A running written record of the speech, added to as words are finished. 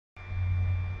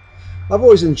I've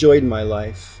always enjoyed my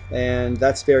life, and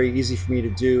that's very easy for me to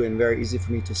do and very easy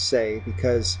for me to say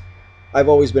because I've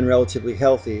always been relatively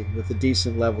healthy with a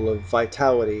decent level of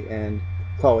vitality and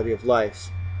quality of life.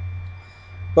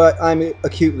 But I'm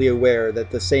acutely aware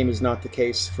that the same is not the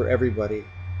case for everybody.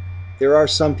 There are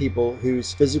some people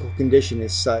whose physical condition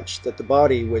is such that the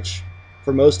body, which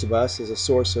for most of us is a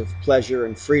source of pleasure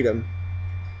and freedom,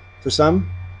 for some,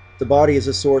 the body is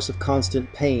a source of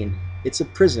constant pain. It's a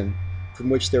prison from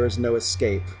which there is no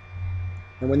escape.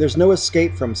 And when there's no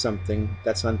escape from something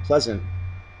that's unpleasant,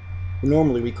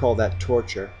 normally we call that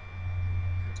torture.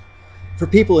 For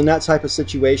people in that type of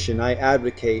situation, I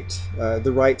advocate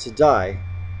the right to die.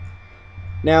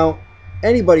 Now,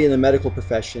 anybody in the medical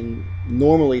profession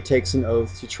normally takes an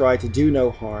oath to try to do no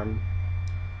harm,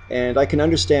 and I can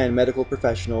understand medical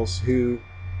professionals who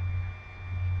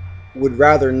would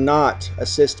rather not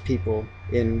assist people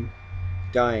in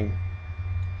dying.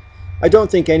 I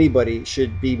don't think anybody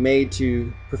should be made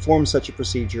to perform such a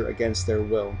procedure against their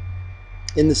will.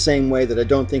 In the same way that I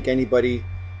don't think anybody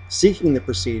seeking the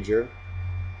procedure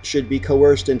should be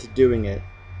coerced into doing it.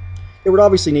 There would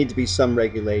obviously need to be some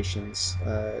regulations.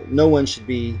 No one should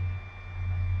be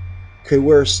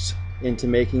coerced into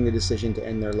making the decision to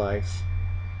end their life.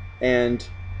 And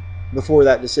before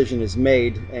that decision is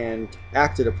made and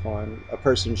acted upon, a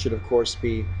person should, of course,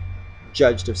 be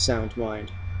judged of sound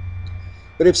mind.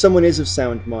 But if someone is of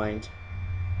sound mind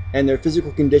and their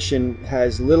physical condition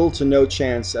has little to no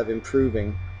chance of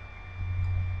improving,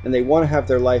 and they want to have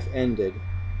their life ended,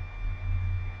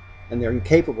 and they're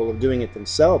incapable of doing it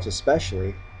themselves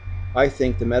especially, I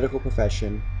think the medical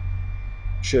profession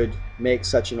should make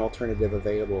such an alternative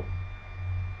available.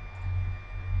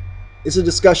 It's a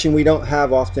discussion we don't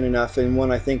have often enough, and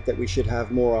one I think that we should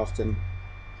have more often.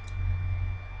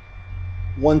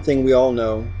 One thing we all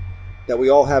know, that we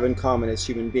all have in common as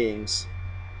human beings,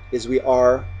 is we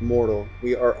are mortal.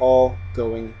 We are all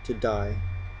going to die.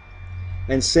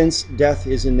 And since death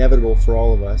is inevitable for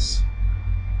all of us,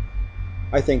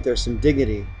 I think there's some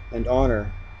dignity and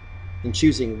honor in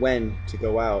choosing when to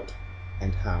go out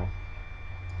and how.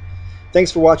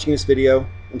 Thanks for watching this video.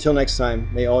 Until next time,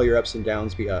 may all your ups and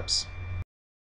downs be ups.